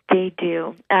 They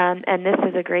do. And this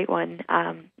is a great one.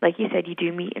 Like you said, you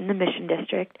do meet in the Mission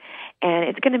District, and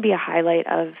it's going to be a highlight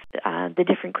of the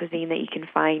different cuisine that you can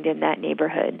find in that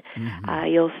neighborhood. Mm-hmm.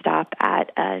 You'll stop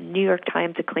at a New York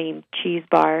Times acclaimed cheese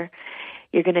bar.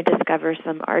 You're going to discover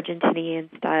some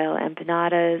Argentinian-style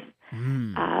empanadas,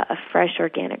 a fresh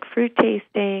organic fruit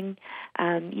tasting.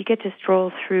 You get to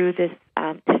stroll through this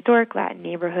historic Latin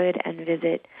neighborhood and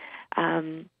visit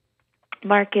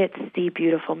markets, see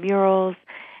beautiful murals,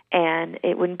 and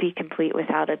it wouldn't be complete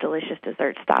without a delicious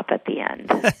dessert stop at the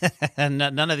end. And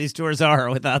none of these tours are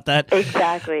without that.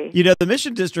 Exactly. You know, the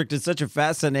Mission District is such a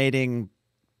fascinating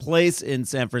place in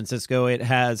San Francisco. It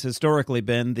has historically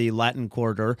been the Latin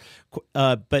Quarter,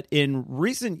 but in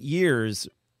recent years,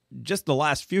 just the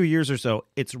last few years or so,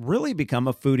 it's really become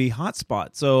a foodie hotspot.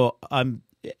 So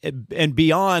and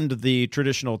beyond the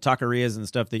traditional taquerias and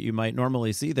stuff that you might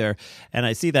normally see there, and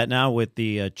I see that now with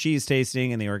the cheese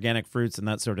tasting and the organic fruits and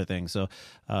that sort of thing. So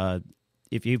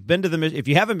if you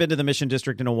haven't been to the Mission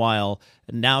District in a while,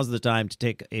 now's the time to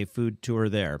take a food tour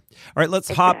there. All right, let's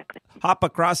hop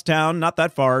across town, not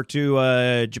that far, to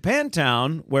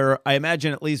Japantown, where I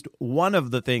imagine at least one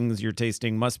of the things you're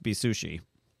tasting must be sushi.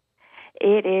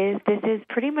 It is. This is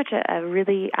pretty much a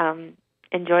really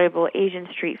enjoyable Asian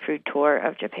street food tour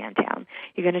of Japantown.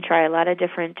 You're going to try a lot of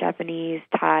different Japanese,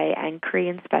 Thai, and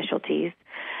Korean specialties.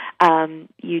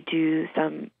 You do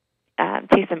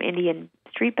taste some Indian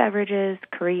street beverages,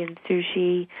 Korean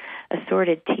sushi,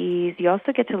 assorted teas. You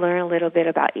also get to learn a little bit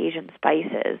about Asian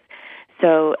spices.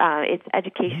 So it's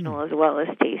educational as well as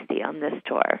tasty on this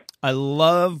tour. I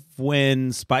love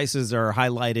when spices are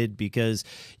highlighted because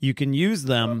you can use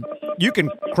them. You can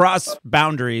cross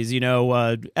boundaries,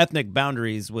 ethnic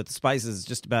boundaries with spices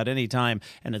just about any time,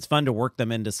 and it's fun to work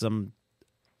them into some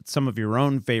of your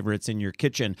own favorites in your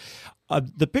kitchen.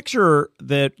 The picture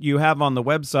that you have on the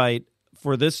website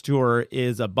for this tour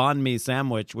is a banh mi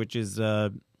sandwich, which is,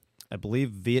 I believe,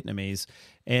 Vietnamese,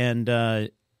 and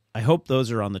I hope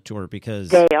those are on the tour because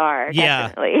they are,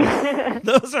 definitely.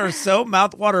 Those are so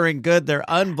mouthwatering good. They're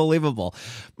unbelievable.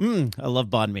 I love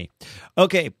banh mi.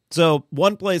 Okay, so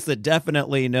one place that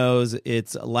definitely knows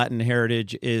its Latin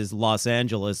heritage is Los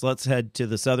Angeles. Let's head to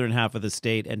the southern half of the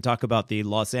state and talk about the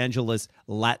Los Angeles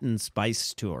Latin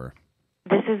Spice Tour.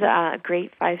 This is a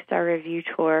great 5-star review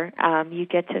tour. You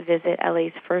get to visit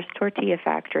LA's first tortilla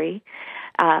factory,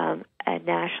 a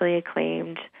nationally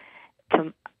acclaimed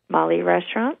tamale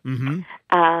restaurant.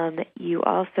 Mm-hmm. You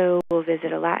also will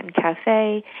visit a Latin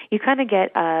cafe. You kind of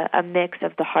get a mix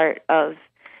of the heart of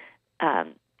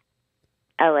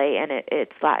LA and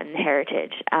its Latin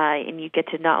heritage. And you get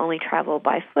to not only travel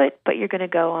by foot, but you're going to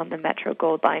go on the Metro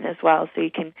Gold Line as well, so you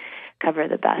can cover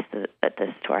the best that this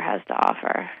tour has to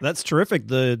offer. That's terrific.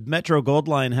 The Metro Gold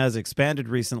Line has expanded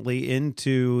recently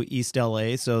into East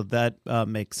LA, so that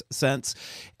makes sense.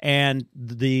 And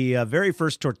the very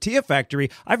first tortilla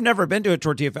factory, I've never been to a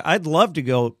tortilla factory. I'd love to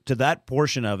go to that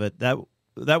portion of it. That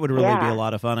would really be a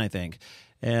lot of fun, I think.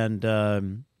 And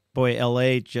boy,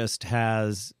 LA just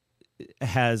has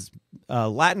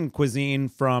Latin cuisine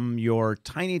from your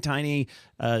tiny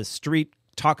street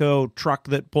taco truck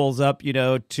that pulls up,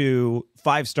 to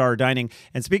 5-star dining.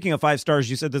 And speaking of 5 stars,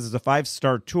 you said this is a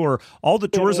 5-star tour. All the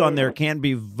tours on there can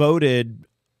be voted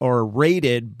or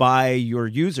rated by your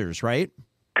users, right?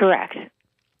 Correct.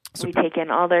 So, we take in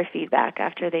all their feedback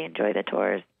after they enjoy the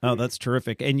tours. Oh, that's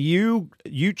terrific. And you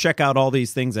check out all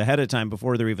these things ahead of time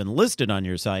before they're even listed on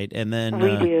your site. And then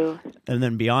we do. And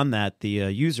then beyond that, the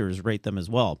users rate them as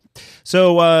well.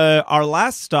 So our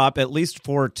last stop, at least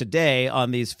for today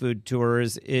on these food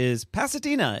tours, is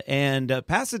Pasadena. And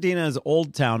Pasadena's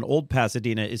Old Town, Old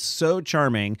Pasadena, is so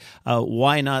charming.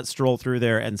 Why not stroll through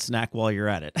there and snack while you're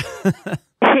at it?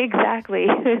 Exactly.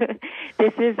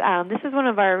 This is one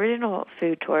of our original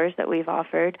food tours that we've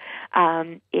offered.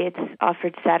 It's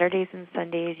offered Saturdays and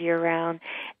Sundays year-round,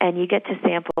 and you get to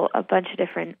sample a bunch of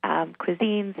different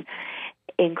cuisines,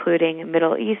 including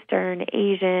Middle Eastern,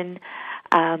 Asian,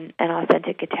 an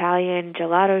authentic Italian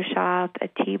gelato shop, a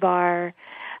tea bar,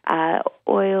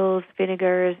 oils,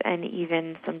 vinegars, and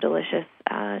even some delicious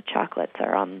chocolates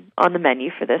are on the menu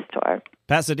for this tour.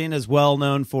 Pasadena is well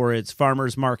known for its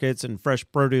farmers markets and fresh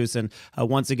produce. And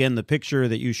once again, the picture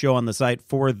that you show on the site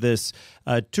for this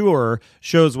tour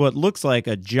shows what looks like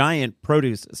a giant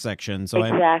produce section. So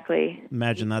exactly. I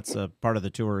imagine that's a part of the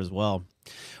tour as well.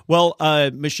 Well,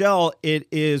 Michelle, it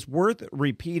is worth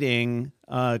repeating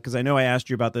because I know I asked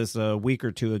you about this a week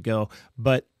or two ago,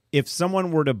 but if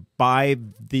someone were to buy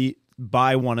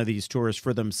one of these tours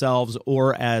for themselves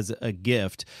or as a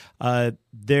gift,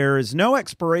 there's no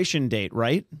expiration date,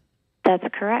 right? That's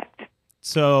correct.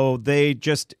 So they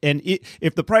just, and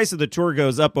if the price of the tour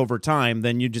goes up over time,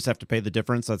 then you just have to pay the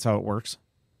difference. That's how it works.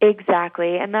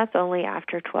 Exactly, and that's only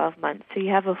after 12 months. So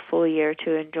you have a full year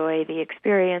to enjoy the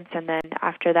experience, and then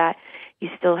after that, you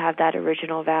still have that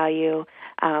original value.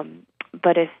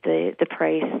 But if the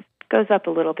price goes up a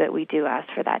little bit, we do ask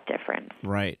for that difference.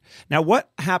 Right. Now, what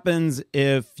happens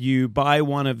if you buy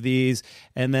one of these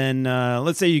and then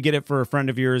let's say you get it for a friend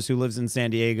of yours who lives in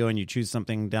San Diego and you choose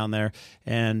something down there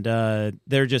and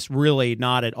they're just really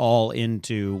not at all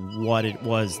into what it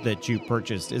was that you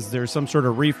purchased? Is there some sort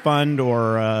of refund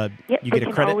or you get a credit?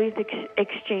 You can always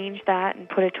exchange that and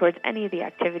put it towards any of the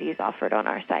activities offered on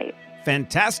our site.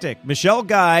 Fantastic. Michelle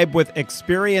Geib with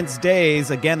Experience Days.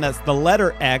 Again, that's the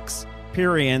letter X,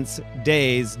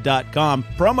 experiencedays.com.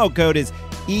 Promo code is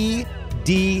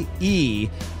EDE.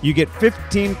 You get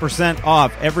 15%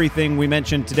 off everything we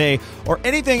mentioned today or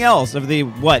anything else of the,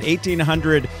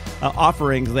 1,800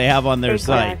 offerings they have on their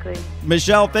site.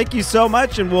 Michelle, thank you so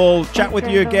much, and we'll chat with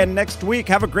you again next week.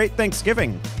 Have a great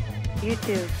Thanksgiving. You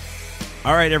too.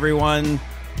 All right, everyone.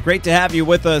 Great to have you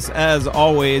with us as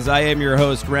always. I am your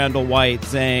host, Randall White,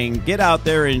 saying get out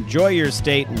there, enjoy your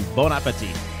state, and bon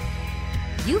appetit.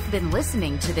 You've been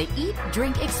listening to the Eat,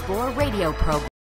 Drink, Explore radio program.